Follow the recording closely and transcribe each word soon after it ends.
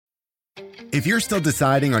If you're still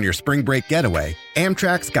deciding on your spring break getaway,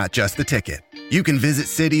 Amtrak's got just the ticket. You can visit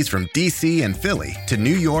cities from D.C. and Philly to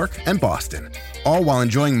New York and Boston, all while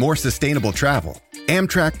enjoying more sustainable travel.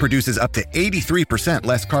 Amtrak produces up to 83%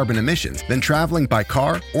 less carbon emissions than traveling by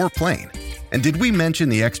car or plane. And did we mention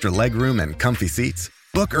the extra legroom and comfy seats?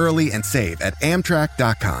 Book early and save at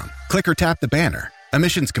Amtrak.com. Click or tap the banner.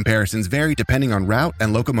 Emissions comparisons vary depending on route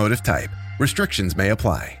and locomotive type. Restrictions may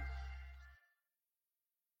apply.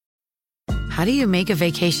 How do you make a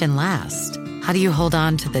vacation last? How do you hold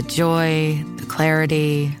on to the joy, the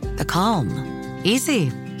clarity, the calm?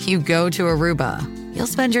 Easy. You go to Aruba. You'll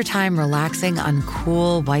spend your time relaxing on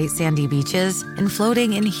cool, white, sandy beaches and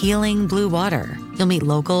floating in healing blue water. You'll meet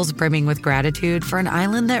locals brimming with gratitude for an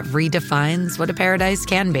island that redefines what a paradise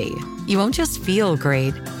can be. You won't just feel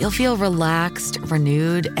great. You'll feel relaxed,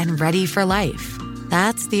 renewed, and ready for life.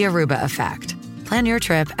 That's the Aruba effect. Plan your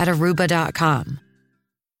trip at Aruba.com.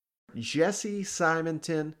 Jesse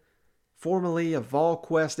Simonton, formerly of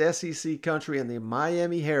VolQuest SEC Country and the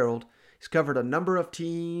Miami Herald. He's covered a number of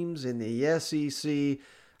teams in the SEC.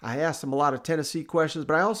 I asked him a lot of Tennessee questions,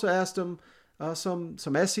 but I also asked him some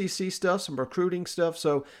SEC stuff, some recruiting stuff.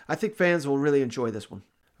 So I think fans will really enjoy this one.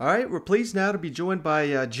 All right, we're pleased now to be joined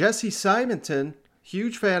by Jesse Simonton.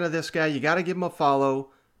 Huge fan of this guy. You got to give him a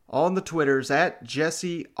follow on the Twitters at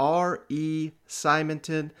Jesse R.E.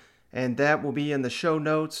 Simonton. And that will be in the show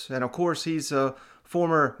notes. And of course, he's a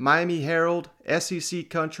former Miami Herald, SEC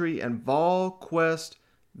Country, and VolQuest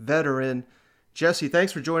veteran. Jesse,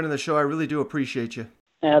 thanks for joining the show. I really do appreciate you.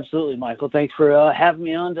 Absolutely, Michael. Thanks for having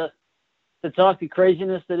me on to talk the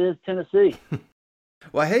craziness that is Tennessee.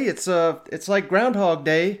 Well, hey, it's like Groundhog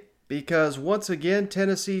Day because once again,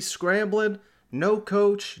 Tennessee scrambling. No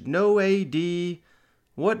coach, no AD.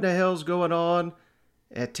 What in the hell's going on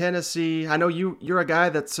at Tennessee? I know you're a guy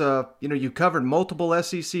that's you covered multiple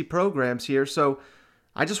SEC programs here, so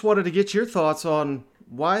I just wanted to get your thoughts on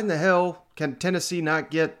why in the hell can Tennessee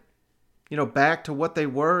not get back to what they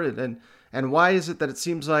were, and why is it that it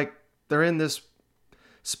seems like they're in this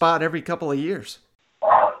spot every couple of years?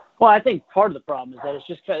 Well, I think part of the problem is that it's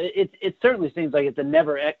just it certainly seems like it's a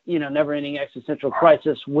never-ending existential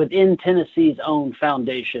crisis within Tennessee's own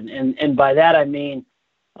foundation, and by that I mean.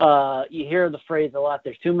 You hear the phrase a lot,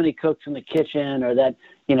 there's too many cooks in the kitchen, or that,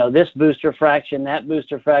 this booster fraction, that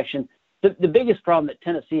booster fraction. The biggest problem that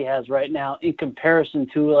Tennessee has right now in comparison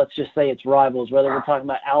to, let's just say, its rivals, whether we're talking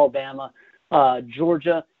about Alabama,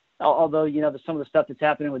 Georgia, although, some of the stuff that's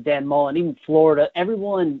happening with Dan Mullen, even Florida,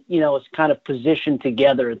 everyone, is kind of positioned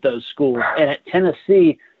together at those schools. And at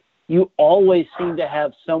Tennessee, you always seem to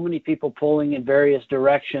have so many people pulling in various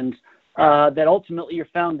directions that ultimately your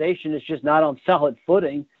foundation is just not on solid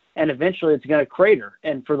footing, and eventually it's going to crater.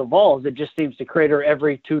 And for the Vols, it just seems to crater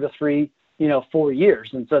every 2 to 3, 4 years.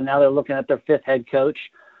 And so now they're looking at their fifth head coach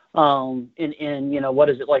in what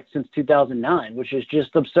is it like since 2009, which is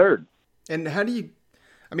just absurd. And do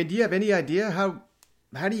you have any idea how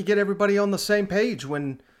do you get everybody on the same page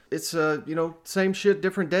when it's same shit,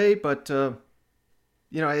 different day, but and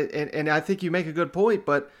I think you make a good point,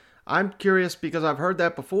 but I'm curious because I've heard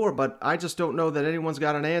that before, but I just don't know that anyone's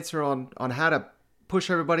got an answer on how to push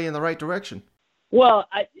everybody in the right direction. Well,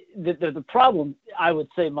 the problem, I would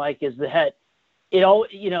say, Mike, is that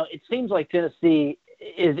it seems like Tennessee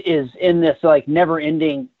is in this like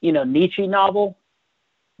never-ending, Nietzsche novel,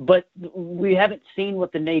 but we haven't seen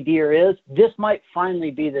what the nadir is. This might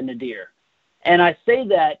finally be the nadir. And I say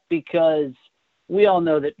that because we all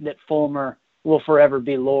know that Fulmer will forever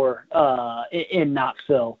be lore in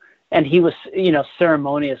Knoxville. And he was,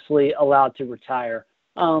 ceremoniously allowed to retire.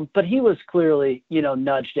 But he was clearly,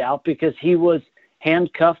 nudged out because he was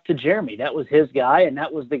handcuffed to Jeremy. That was his guy, and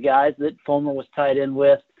that was the guys that Fulmer was tied in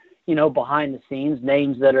with, behind the scenes,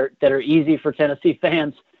 names that are easy for Tennessee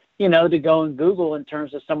fans, to go and Google in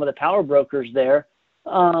terms of some of the power brokers there.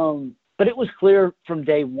 But it was clear from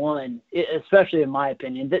day one, especially in my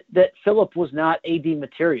opinion, that Phillip was not AD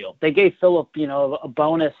material. They gave Phillip, a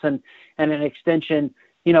bonus and an extension,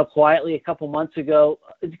 quietly a couple months ago,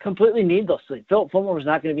 completely needlessly. Phillip Fulmer was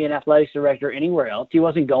not going to be an athletics director anywhere else. He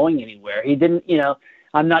wasn't going anywhere. He didn't,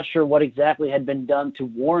 I'm not sure what exactly had been done to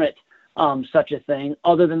warrant such a thing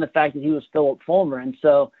other than the fact that he was Phillip Fulmer. And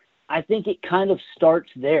so I think it kind of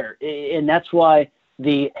starts there. And that's why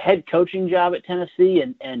the head coaching job at Tennessee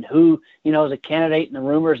and who, is a candidate and the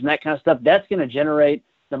rumors and that kind of stuff, that's going to generate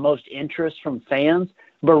the most interest from fans.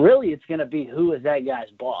 But really it's going to be who is that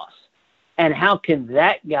guy's boss. And how can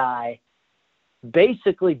that guy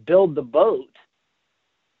basically build the boat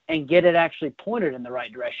and get it actually pointed in the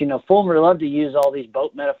right direction? Fulmer loved to use all these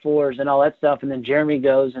boat metaphors and all that stuff. And then Jeremy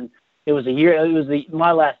goes and, it was a year. It was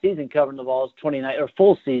my last season covering the Vols, 2019 or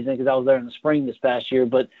full season because I was there in the spring this past year.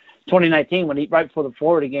 But 2019, when right before the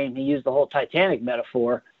Florida game, he used the whole Titanic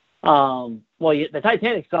metaphor. The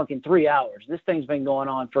Titanic sunk in 3 hours. This thing's been going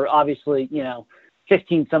on for obviously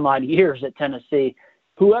 15 some odd years at Tennessee.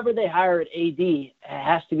 Whoever they hire at AD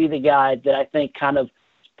has to be the guy that I think kind of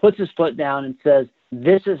puts his foot down and says,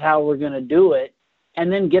 this is how we're going to do it,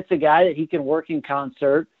 and then gets a guy that he can work in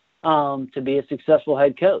concert to be a successful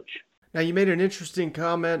head coach. Now, you made an interesting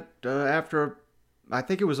comment after, I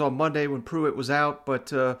think it was on Monday when Pruitt was out,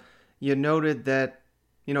 but you noted that,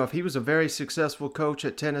 if he was a very successful coach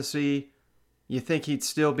at Tennessee, you think he'd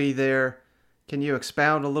still be there. Can you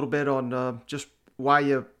expound a little bit on just why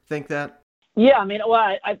you think that? Yeah, I mean,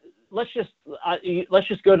 let's just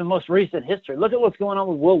go to the most recent history. Look at what's going on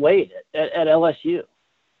with Will Wade at LSU.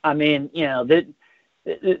 I mean,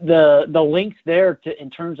 the links there in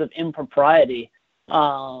terms of impropriety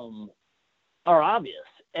are obvious,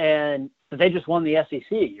 and they just won the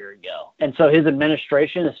SEC a year ago, and so his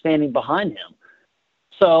administration is standing behind him.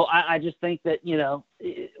 So I just think that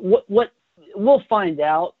what we'll find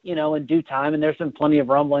out in due time, and there's been plenty of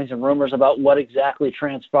rumblings and rumors about what exactly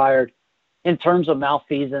transpired in terms of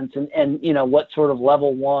malfeasance and what sort of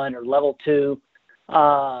level 1 or level 2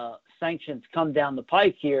 sanctions come down the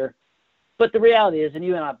pike here. But the reality is, and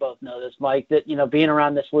you and I both know this, Mike, that being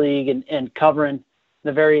around this league and covering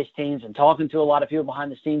the various teams and talking to a lot of people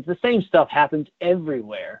behind the scenes, the same stuff happens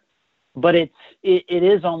everywhere. But it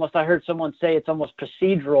is almost, I heard someone say it's almost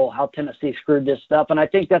procedural how Tennessee screwed this up. And I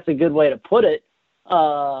think that's a good way to put it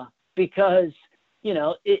because,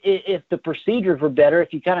 if the procedures were better,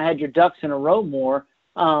 if you kind of had your ducks in a row more,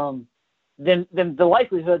 then the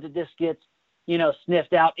likelihood that this gets,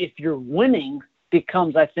 sniffed out if you're winning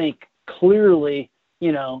becomes, I think, clearly,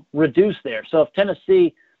 reduced there. So if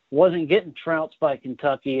Tennessee wasn't getting trounced by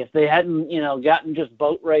Kentucky, if they hadn't, gotten just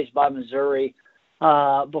boat raced by Missouri,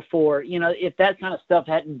 before, if that kind of stuff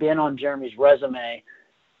hadn't been on Jeremy's resume,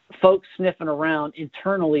 folks sniffing around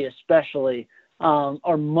internally especially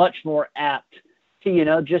are much more apt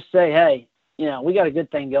to, just say, hey, we got a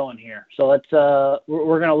good thing going here. So let's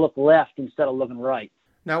we're going to look left instead of looking right.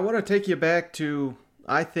 Now, I want to take you back to,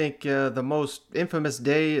 I think, the most infamous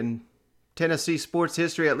day in Tennessee sports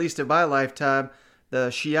history, at least in my lifetime, the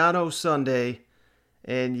Schiano Sunday.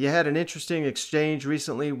 And you had an interesting exchange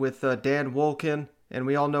recently with Dan Wolkin, and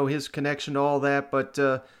we all know his connection to all that. But,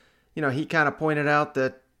 he kind of pointed out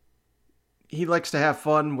that he likes to have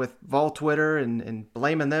fun with Vol Twitter and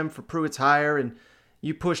blaming them for Pruitt's hire. And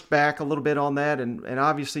you pushed back a little bit on that. And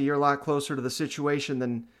obviously you're a lot closer to the situation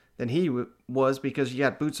than he was because you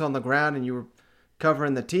got boots on the ground and you were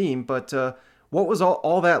covering the team. But what was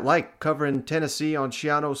all that like covering Tennessee on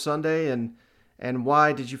Schiano Sunday? And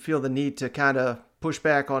why did you feel the need to kind of push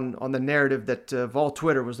back on the narrative that Vol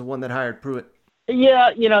Twitter was the one that hired Pruitt? Yeah,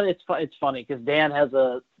 it's funny because Dan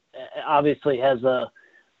obviously has a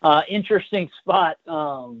interesting spot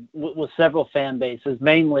with several fan bases,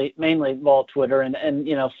 mainly Vol Twitter and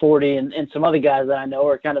 40 and some other guys that I know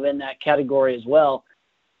are kind of in that category as well.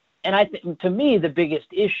 And I think to me the biggest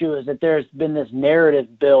issue is that there's been this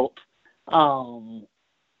narrative built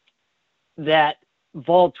that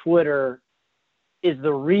Vol Twitter is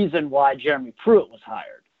the reason why Jeremy Pruitt was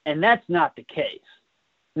hired. And that's not the case.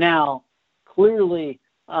 Now, clearly,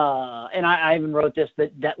 and I even wrote this,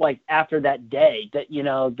 that like after that day, that,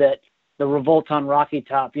 that the revolt on Rocky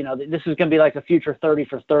Top, this is going to be like a future 30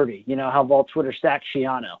 for 30, how Vol Twitter sacked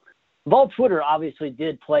Schiano. Vol Twitter obviously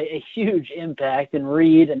did play a huge impact, and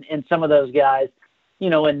Reed and some of those guys,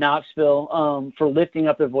 in Knoxville for lifting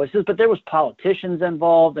up their voices. But there was politicians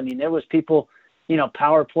involved. I mean, there was people,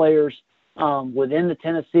 power players, within the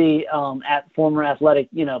Tennessee at former athletic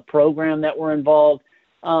program that were involved,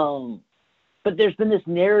 but there's been this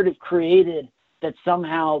narrative created that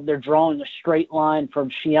somehow they're drawing a straight line from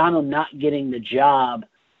Schiano not getting the job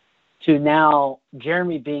to now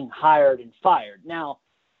Jeremy being hired and fired. Now,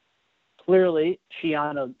 clearly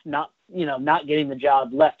Schiano not getting the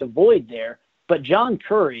job left a void there, but John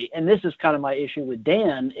Curry, and this is kind of my issue with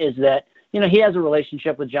Dan, is that he has a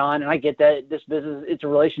relationship with John, and I get that this business, it's a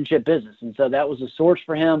relationship business. And so that was a source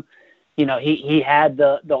for him. He had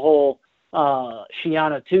the whole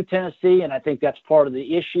Schiano to Tennessee, and I think that's part of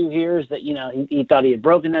the issue here is that, he thought he had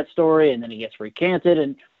broken that story, and then he gets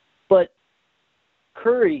recanted. But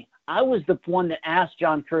Curry, I was the one that asked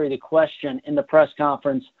John Curry the question in the press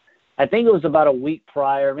conference. I think it was about a week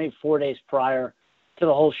prior, maybe 4 days prior to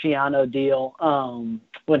the whole Schiano deal,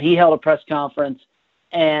 when he held a press conference.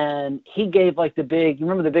 And he gave like the big, you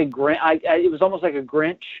remember the big grin? It was almost like a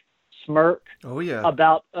Grinch smirk. Oh, yeah.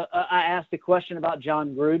 About, I asked a question about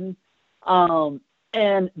John Gruden,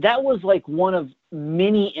 And that was like one of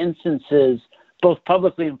many instances, both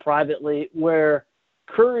publicly and privately, where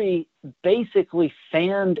Curry basically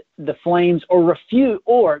fanned the flames or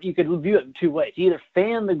you could view it in two ways. He either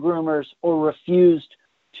fanned the groomers or refused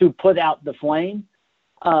to put out the flame.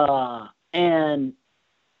 And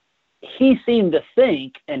he seemed to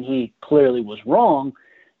think, and he clearly was wrong,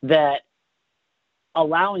 that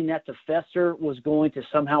allowing that to fester was going to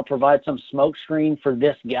somehow provide some smokescreen for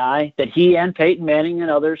this guy that he and Peyton Manning and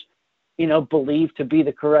others, believed to be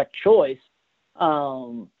the correct choice.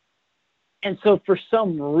 And so for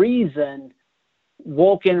some reason,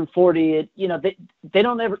 Wolken and Forty, they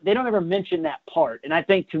don't ever mention that part. And I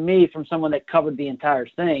think, to me, from someone that covered the entire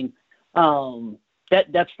thing,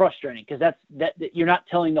 that's frustrating, because that you're not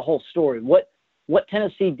telling the whole story. What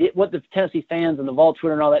Tennessee did, what the Tennessee fans and the Vol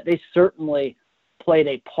Twitter and all that, they certainly played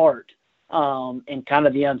a part in kind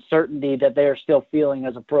of the uncertainty that they are still feeling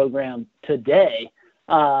as a program today.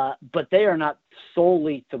 But they are not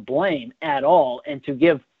solely to blame at all. And to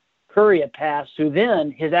give Curry a pass, who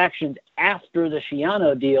then his actions after the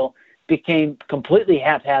Schiano deal became completely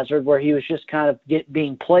haphazard, where he was just kind of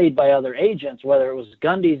being played by other agents, whether it was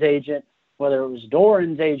Gundy's agent, whether it was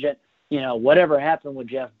Doran's agent, whatever happened with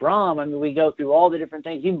Jeff Brom. I mean, we go through all the different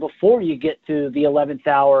things, even before you get to the 11th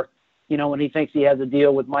hour, when he thinks he has a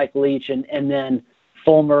deal with Mike Leach, and then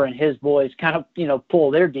Fulmer and his boys kind of, pull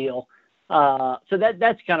their deal. So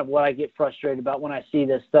that's kind of what I get frustrated about when I see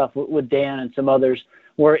this stuff with Dan and some others,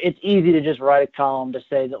 where it's easy to just write a column to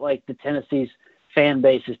say that, like, the Tennessee's fan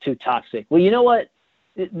base is too toxic. Well, you know what?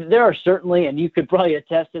 There are certainly, and you could probably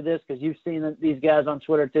attest to this because you've seen these guys on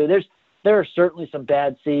Twitter too, there are certainly some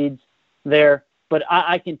bad seeds there. But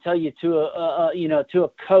I can tell you, to a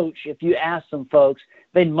coach, if you ask some folks,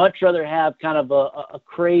 they'd much rather have kind of a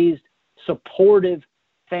crazed, supportive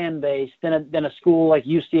fan base than a school like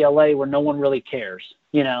UCLA where no one really cares,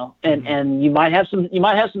 and you might have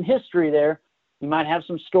some history there. You might have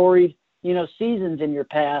some storied, seasons in your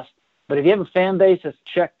past, but if you have a fan base that's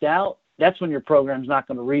checked out, that's when your program's not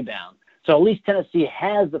going to rebound. So at least Tennessee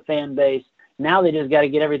has the fan base. Now they just got to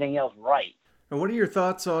get everything else right. And what are your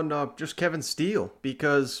thoughts on just Kevin Steele?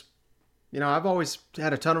 Because, I've always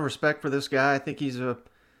had a ton of respect for this guy. I think he's a,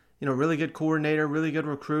 really good coordinator, really good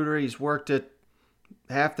recruiter. He's worked at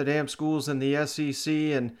half the damn schools in the SEC.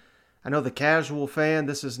 And I know the casual fan,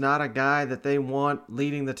 this is not a guy that they want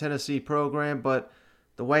leading the Tennessee program. But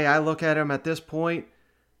the way I look at him at this point,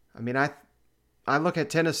 I mean, I look at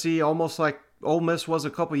Tennessee almost like Ole Miss was a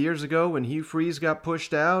couple years ago when Hugh Freeze got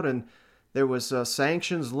pushed out and there was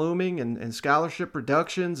sanctions looming and scholarship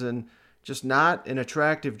reductions and just not an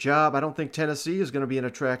attractive job. I don't think Tennessee is going to be an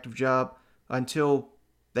attractive job until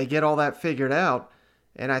they get all that figured out.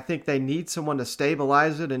 And I think they need someone to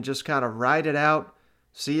stabilize it and just kind of ride it out,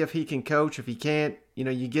 see if he can coach. If he can't,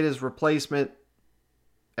 you get his replacement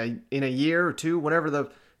in a year or two, whenever the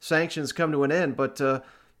sanctions come to an end. But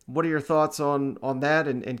what are your thoughts on that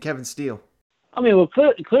and Kevin Steele? I mean, well,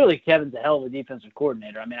 clearly Kevin's a hell of a defensive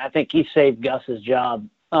coordinator. I mean, I think he saved Gus's job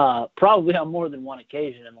probably on more than one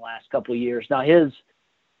occasion in the last couple of years. Now,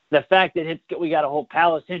 the fact that we got a whole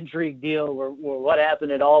Palace intrigue deal where what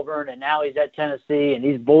happened at Auburn, and now he's at Tennessee, and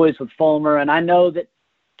he's boys with Fulmer. And I know that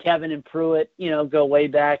Kevin and Pruitt, go way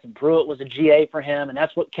back, and Pruitt was a GA for him, and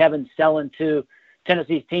that's what Kevin's selling to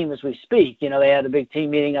Tennessee's team as we speak. They had a big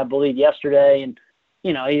team meeting, I believe, yesterday, and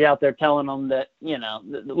he's out there telling them that,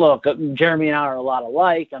 look, Jeremy and I are a lot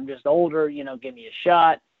alike. I'm just older, give me a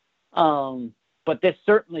shot. But this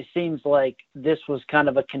certainly seems like this was kind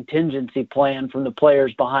of a contingency plan from the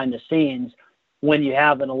players behind the scenes when you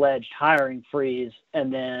have an alleged hiring freeze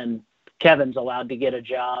and then Kevin's allowed to get a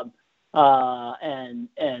job.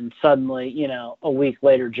 And suddenly, a week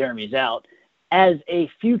later, Jeremy's out. As a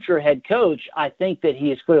future head coach, I think that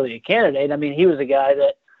he is clearly a candidate. I mean, he was a guy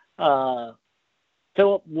that,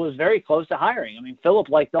 Philip was very close to hiring. I mean, Philip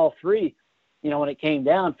liked all three. When it came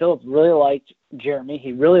down, Philip really liked Jeremy.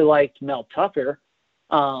 He really liked Mel Tucker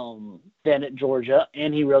then at Georgia,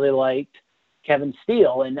 and he really liked Kevin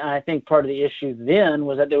Steele. And I think part of the issue then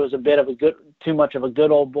was that there was a bit of too much of a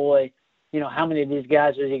good old boy. How many of these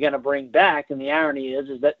guys is he going to bring back? And the irony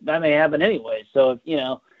is that may happen anyway. So,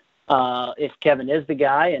 if Kevin is the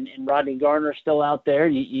guy and Rodney Garner's still out there,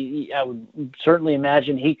 I would certainly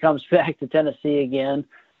imagine he comes back to Tennessee again.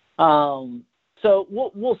 So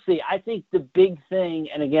we'll see. I think the big thing,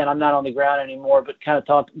 and again, I'm not on the ground anymore, but kind of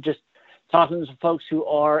talking to some folks who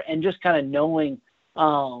are, and just kind of knowing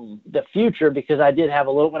the future, because I did have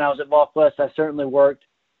a little, when I was at VolQuest, I certainly worked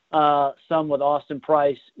some with Austin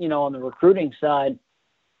Price, on the recruiting side.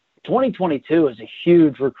 2022 is a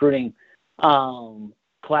huge recruiting class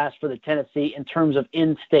class for the Tennessee in terms of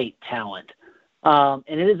in-state talent. And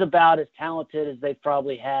it is about as talented as they've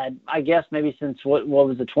probably had, I guess, maybe since what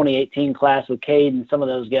was the 2018 class with Cade and some of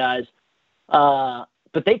those guys.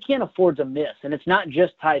 But they can't afford to miss. And it's not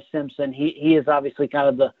just Ty Simpson. He is obviously kind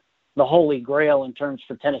of the holy grail in terms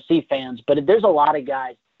for Tennessee fans. But there's a lot of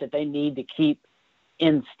guys that they need to keep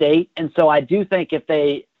in state. And so I do think if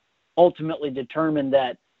they ultimately determine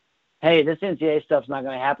that, hey, this NCAA stuff's not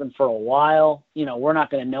going to happen for a while, we're not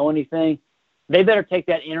going to know anything, they better take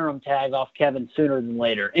that interim tag off Kevin sooner than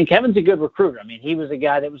later. And Kevin's a good recruiter. I mean, he was a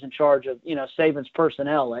guy that was in charge of, Saban's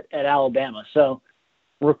personnel at Alabama. So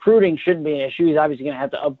recruiting shouldn't be an issue. He's obviously going to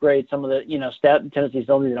have to upgrade some of the, staff. Tennessee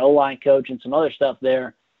still needs an O-line coach and some other stuff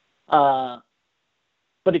there. But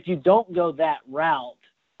if you don't go that route,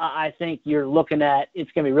 I think you're looking at,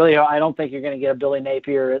 it's going to be really hard. I don't think you're going to get a Billy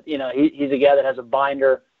Napier. He's a guy that has a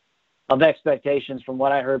binder of expectations from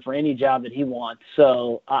what I heard for any job that he wants.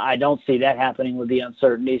 So I don't see that happening with the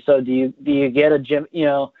uncertainty. So do you get a Jim,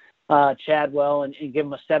 Chadwell and give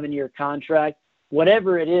him a 7-year contract?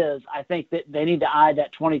 Whatever it is, I think that they need to eye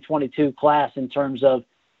that 2022 class in terms of,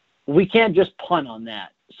 we can't just punt on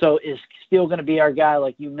that. So is still going to be our guy,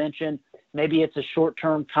 like you mentioned. Maybe it's a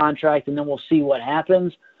short-term contract and then we'll see what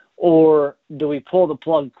happens. Or do we pull the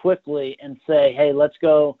plug quickly and say, hey, let's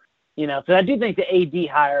go, because I do think the AD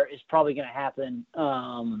hire is probably going to happen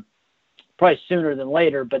probably sooner than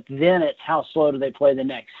later, but then it's how slow do they play the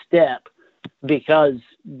next step, because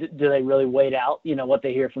do they really wait out, what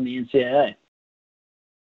they hear from the NCAA?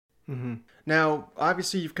 Mm-hmm. Now,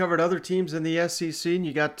 obviously you've covered other teams in the SEC and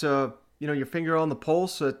you got, your finger on the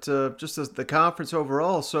pulse at just as the conference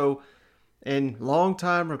overall. So, and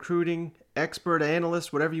long-time recruiting expert,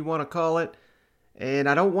 analyst, whatever you want to call it. And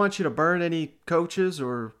I don't want you to burn any coaches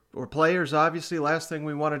or players. Obviously, last thing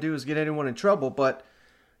we want to do is get anyone in trouble. But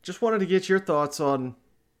just wanted to get your thoughts on,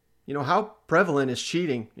 how prevalent is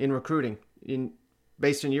cheating in recruiting,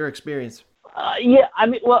 based on your experience. Yeah, I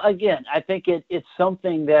mean, well, again, I think it's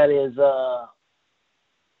something that is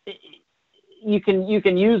you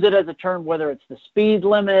can use it as a term, whether it's the speed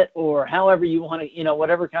limit or however you want to,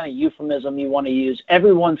 whatever kind of euphemism you want to use.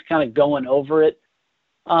 Everyone's kind of going over it,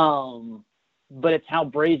 but it's how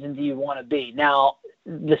brazen do you want to be? Now,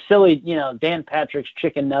 the silly, Dan Patrick's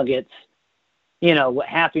chicken nuggets,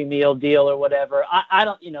 Happy Meal deal or whatever. I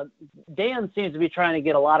don't, Dan seems to be trying to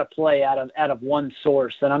get a lot of play out of one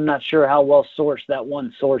source, and I'm not sure how well sourced that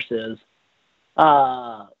one source is.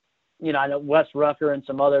 I know Wes Rucker and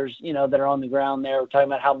some others, that are on the ground there, were talking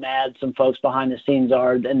about how mad some folks behind the scenes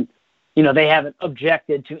are. And, they haven't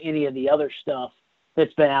objected to any of the other stuff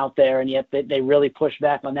that's been out there, and yet they really push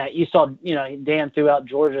back on that. You saw, Dan threw out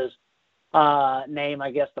Georgia's name, I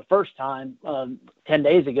guess, the first time 10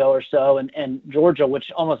 days ago or so, and Georgia,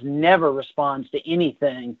 which almost never responds to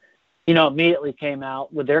anything, immediately came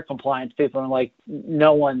out with their compliance people and like,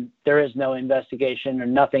 there is no investigation or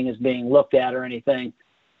nothing is being looked at or anything.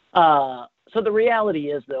 So the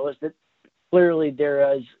reality is, though, is that clearly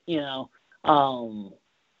there is,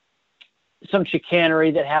 some chicanery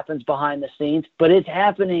that happens behind the scenes, but it's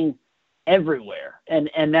happening everywhere.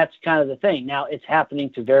 And that's kind of the thing. Now, it's happening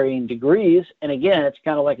to varying degrees. And again, it's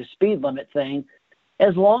kind of like a speed limit thing.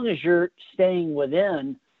 As long as you're staying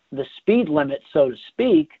within the speed limit, so to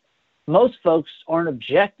speak, most folks aren't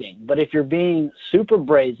objecting. But if you're being super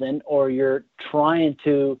brazen or you're trying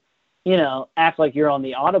to, act like you're on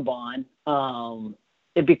the Autobahn,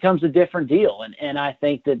 it becomes a different deal. And I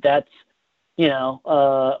think that's,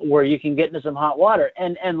 where you can get into some hot water.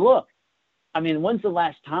 And look, I mean, when's the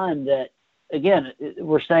last time that, again,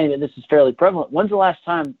 we're saying that this is fairly prevalent. When's the last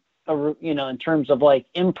time, in terms of like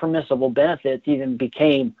impermissible benefits even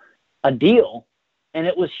became a deal? And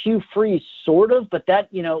it was Hugh Freeze sort of, but that,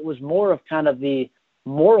 it was more of kind of the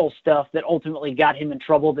moral stuff that ultimately got him in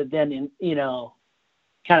trouble that then,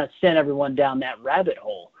 kind of sent everyone down that rabbit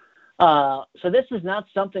hole. So this is not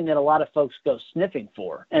something that a lot of folks go sniffing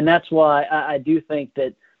for. And that's why I do think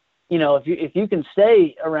that, if you can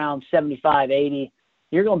stay around 75, 80,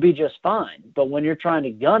 you're going to be just fine. But when you're trying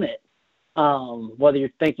to gun it, whether you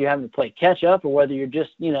think you're having to play catch up or whether you're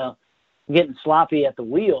just, getting sloppy at the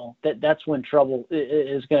wheel, that's when trouble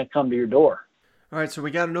is going to come to your door. All right. So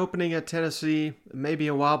we got an opening at Tennessee, maybe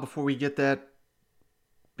a while before we get that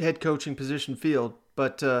head coaching position filled.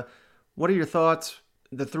 But what are your thoughts?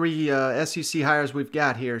 The three SEC hires we've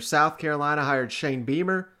got here. South Carolina hired Shane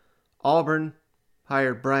Beamer. Auburn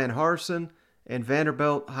hired Brian Harsin. And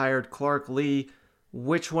Vanderbilt hired Clark Lee.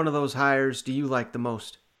 Which one of those hires do you like the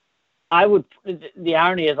most? The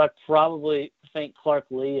irony is I probably think Clark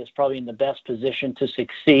Lee is probably in the best position to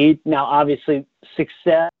succeed. Now, obviously,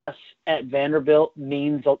 success at Vanderbilt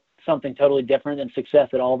means something totally different than success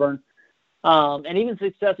at Auburn, and even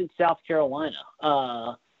success at South Carolina.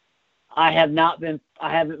 I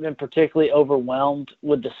haven't been particularly overwhelmed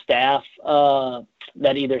with the staff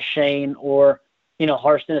that either Shane or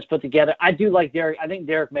Harston has put together. I do like Derek. I think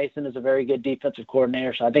Derek Mason is a very good defensive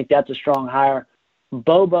coordinator, so I think that's a strong hire.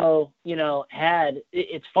 Bobo,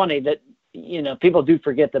 it's funny that people do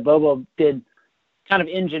forget that Bobo did kind of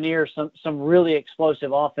engineer some really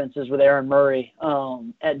explosive offenses with Aaron Murray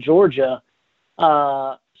at Georgia.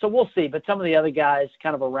 So we'll see. But some of the other guys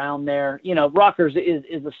kind of around there, Rockers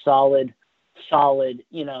is a solid,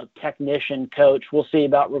 technician coach. We'll see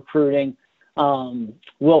about recruiting.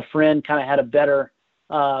 Will Friend kind of had a better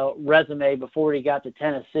resume before he got to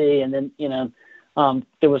Tennessee. And then,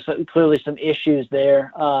 there was clearly some issues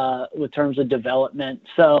there with terms of development.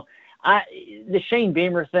 So the Shane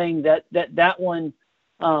Beamer thing, that one,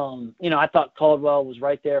 I thought Caldwell was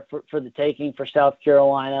right there for the taking for South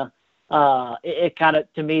Carolina. It kind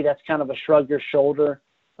of, to me, that's kind of a shrug your shoulder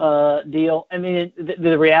deal. I mean,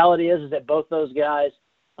 the reality is that both those guys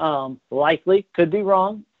likely, could be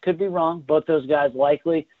wrong. Both those guys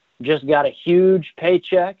likely just got a huge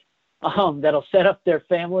paycheck that'll set up their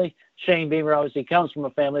family. Shane Beamer obviously comes from a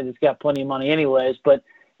family that's got plenty of money anyways, but,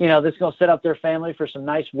 this is going to set up their family for some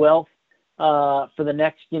nice wealth for the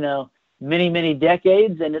next, many, many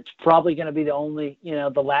decades. And it's probably going to be the only,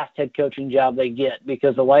 the last head coaching job they get,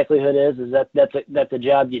 because the likelihood is that that's a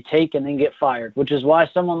job you take and then get fired, which is why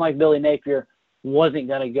someone like Billy Napier wasn't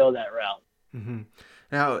going to go that route. Mm-hmm.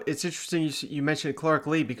 Now, it's interesting you mentioned Clark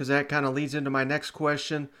Lee, because that kind of leads into my next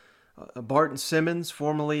question. Barton Simmons,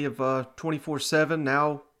 formerly of 24/7,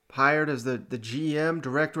 now hired as the GM,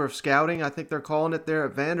 Director of Scouting, I think they're calling it there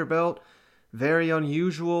at Vanderbilt. Very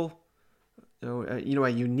unusual, a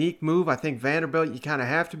unique move. I think Vanderbilt, you kind of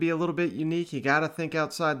have to be a little bit unique. You got to think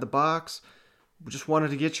outside the box. Just wanted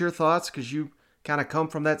to get your thoughts, because you kind of come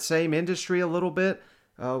from that same industry a little bit.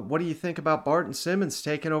 What do you think about Barton Simmons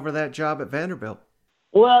taking over that job at Vanderbilt?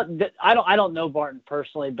 Well, I don't know Barton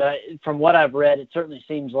personally, but from what I've read, it certainly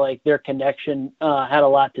seems like their connection had a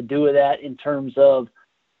lot to do with that, in terms of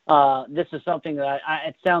this is something that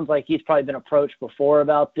it sounds like he's probably been approached before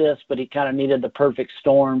about this, but he kind of needed the perfect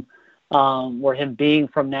storm, where him being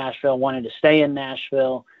from Nashville, wanting to stay in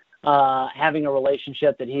Nashville, having a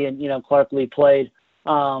relationship that he and Clark Lee played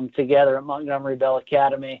together at Montgomery Bell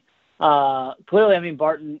Academy. Clearly, I mean,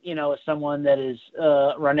 Barton, is someone that is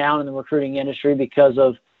renowned in the recruiting industry because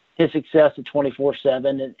of his success at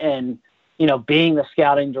 24/7 and being the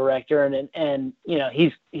scouting director. And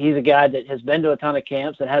he's a guy that has been to a ton of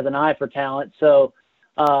camps and has an eye for talent. So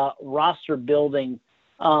roster building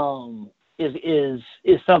is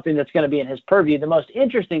something that's going to be in his purview. The most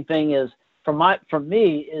interesting thing is, from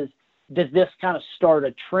me, is does this kind of start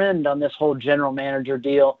a trend on this whole general manager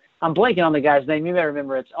deal? I'm blanking on the guy's name. You may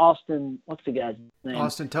remember it's Austin. What's the guy's name?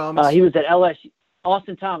 Austin Thomas. He was at LSU.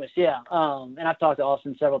 Austin Thomas, yeah. And I've talked to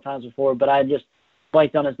Austin several times before, but I just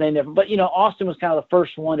blanked on his name there. But, Austin was kind of the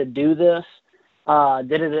first one to do this.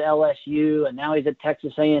 Did it at LSU, and now he's at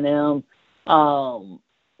Texas A&M.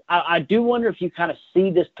 I do wonder if you kind of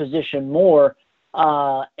see this position more,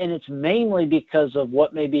 and it's mainly because of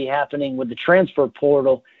what may be happening with the transfer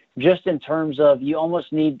portal, just in terms of you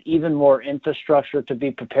almost need even more infrastructure to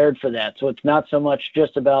be prepared for that. So it's not so much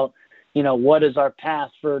just about, what is our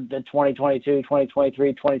path for the 2022,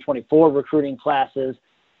 2023, 2024 recruiting classes.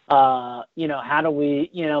 How do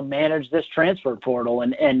we, manage this transfer portal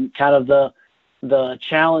and kind of the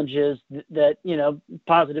challenges that,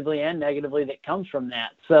 positively and negatively that comes from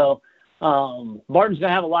that. So Barton's going to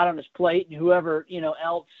have a lot on his plate, and whoever,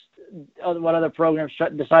 else, what other programs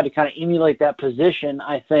decide to kind of emulate that position,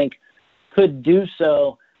 I think could do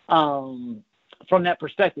so from that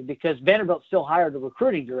perspective, because Vanderbilt still hired a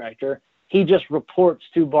recruiting director. He just reports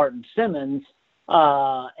to Barton Simmons.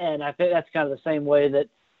 And I think that's kind of the same way that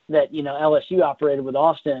LSU operated with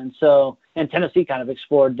Austin. So, and Tennessee kind of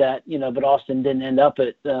explored that, but Austin didn't end up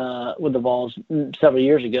with the Vols several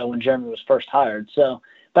years ago when Jeremy was first hired. So,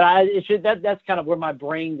 but that's kind of where my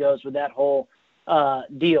brain goes with that whole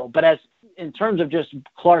deal. But in terms of just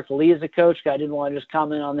Clark Lee as a coach, I didn't want to just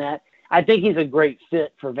comment on that. I think he's a great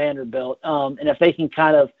fit for Vanderbilt. And if they can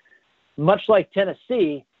kind of, much like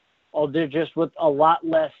Tennessee, they're just with a lot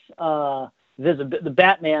less visibility. The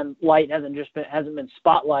Batman light hasn't been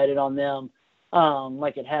spotlighted on them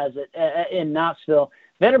like it has in Knoxville.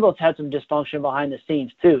 Vanderbilt's had some dysfunction behind the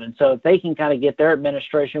scenes too, and so if they can kind of get their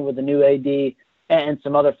administration with the new AD and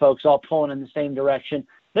some other folks all pulling in the same direction,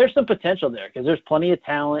 there's some potential there because there's plenty of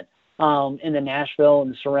talent in the Nashville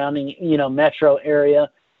and the surrounding, metro area.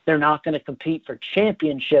 They're not going to compete for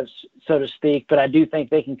championships, so to speak, but I do think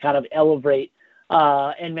they can kind of elevate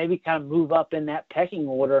and maybe kind of move up in that pecking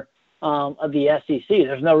order of the SEC.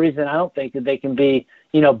 There's no reason I don't think that they can be,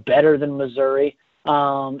 better than Missouri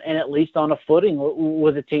and at least on a footing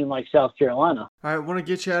with a team like South Carolina. All right, I want to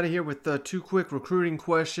get you out of here with 2 quick recruiting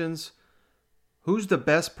questions. Who's the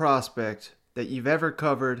best prospect that you've ever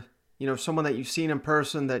covered? Someone that you've seen in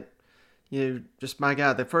person that, just my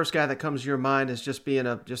God, the first guy that comes to your mind is just being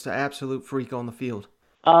just an absolute freak on the field.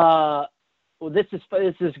 Well, this is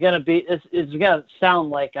going to sound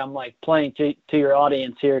like I'm like playing to your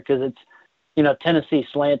audience here because it's, Tennessee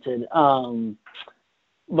slanted.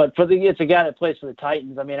 But it's a guy that plays for the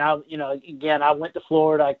Titans. I mean, I went to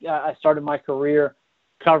Florida. I started my career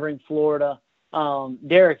covering Florida.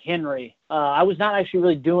 Derrick Henry. I was not actually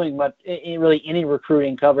really doing any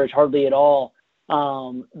recruiting coverage, hardly at all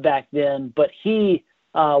back then. But he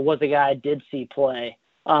was a guy I did see play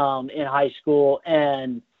in high school,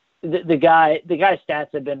 and the guy's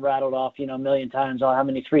stats have been rattled off, a million times on how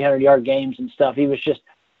many 300-yard games and stuff. He was just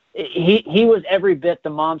he was every bit the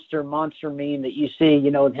monster meme that you see,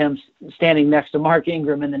 with him standing next to Mark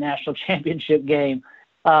Ingram in the national championship game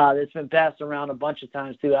that's been passed around a bunch of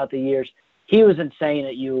times throughout the years. He was insane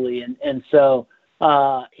at Yulee, and so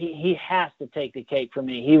he has to take the cake for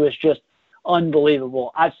me. He was just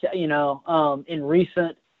unbelievable. In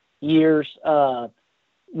recent years,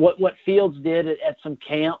 what Fields did at some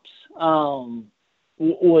camps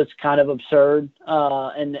was kind of absurd,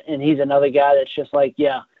 and he's another guy that's just like, he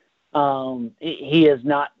is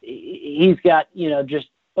not. He's got just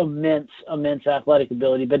immense athletic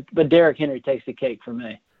ability, but Derrick Henry takes the cake for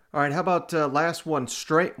me. All right, how about last one?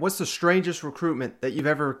 What's the strangest recruitment that you've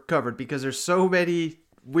ever covered? Because there's so many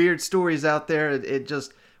weird stories out there.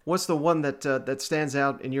 What's the one that stands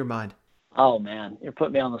out in your mind? Oh man, you're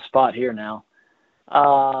putting me on the spot here now.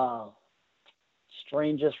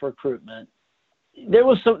 Strangest recruitment. There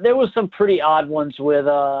was some pretty odd ones with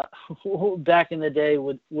back in the day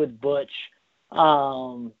with Butch,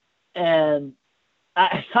 and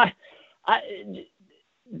I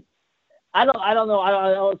don't know.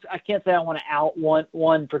 I can't say I want to out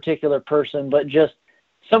one particular person, but just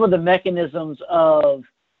some of the mechanisms of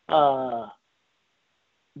the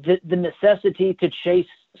necessity to chase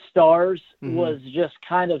stars was just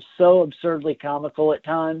kind of so absurdly comical at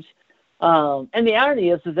times. And the irony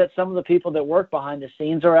is that some of the people that work behind the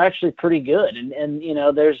scenes are actually pretty good. And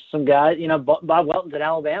there's some guys, Bob Welton's at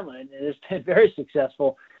Alabama and has been very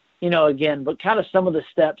successful, again, but kind of some of the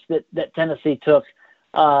steps that Tennessee took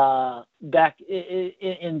back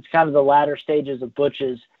in kind of the latter stages of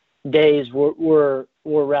Butch's days were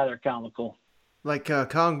rather comical. Like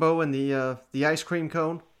Kongbo and the ice cream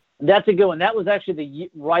cone? That's a good one. That was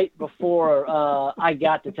actually right before I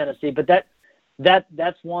got to Tennessee, but that's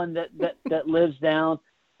one that lives down.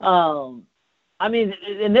 I mean,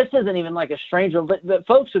 and this isn't even like a stranger, but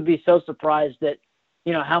folks would be so surprised that,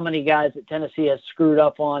 how many guys that Tennessee has screwed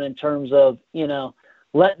up on in terms of,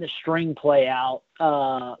 letting the string play out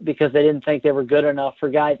because they didn't think they were good enough for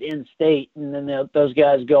guys in state. And then those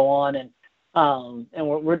guys go on and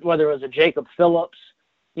whether it was a Jacob Phillips,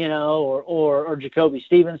 or Jacoby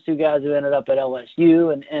Stevens, 2 guys who ended up at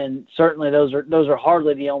LSU. And certainly those are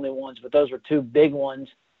hardly the only ones, but those were 2 big ones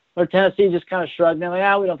where Tennessee just kind of shrugged and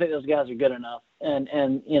like, we don't think those guys are good enough. And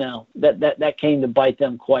that came to bite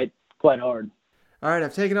them quite hard. All right,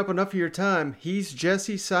 I've taken up enough of your time. He's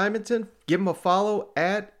Jesse Simonton. Give him a follow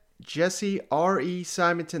at Jesse R.E.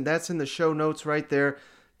 Simonton. That's in the show notes right there.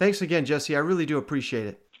 Thanks again, Jesse. I really do appreciate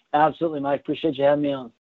it. Absolutely, Mike. Appreciate you having me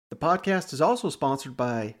on. The podcast is also sponsored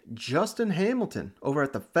by Justin Hamilton over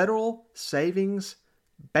at the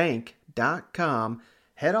federalsavingsbank.com.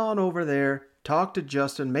 Head on over there, talk to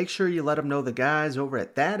Justin. Make sure you let him know the guys over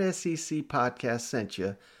at That SEC Podcast sent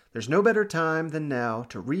you. There's no better time than now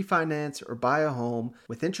to refinance or buy a home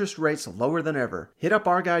with interest rates lower than ever. Hit up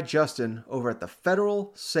our guy Justin over at the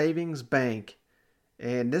Federal Savings Bank.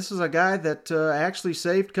 And this is a guy that actually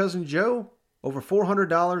saved Cousin Joe over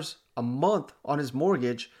 $400 a month on his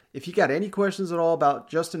mortgage. If you got any questions at all about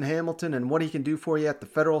Justin Hamilton and what he can do for you at the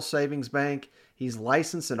Federal Savings Bank, he's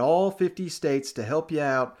licensed in all 50 states to help you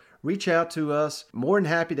out. Reach out to us. More than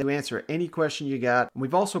happy to answer any question you got.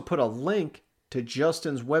 We've also put a link to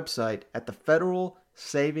Justin's website at the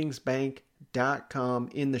federalsavingsbank.com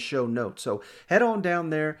in the show notes. So head on down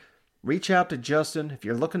there, reach out to Justin if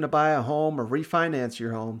you're looking to buy a home or refinance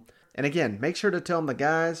your home. And again, make sure to tell him the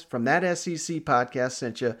guys from That SEC Podcast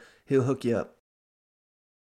sent you. He'll hook you up.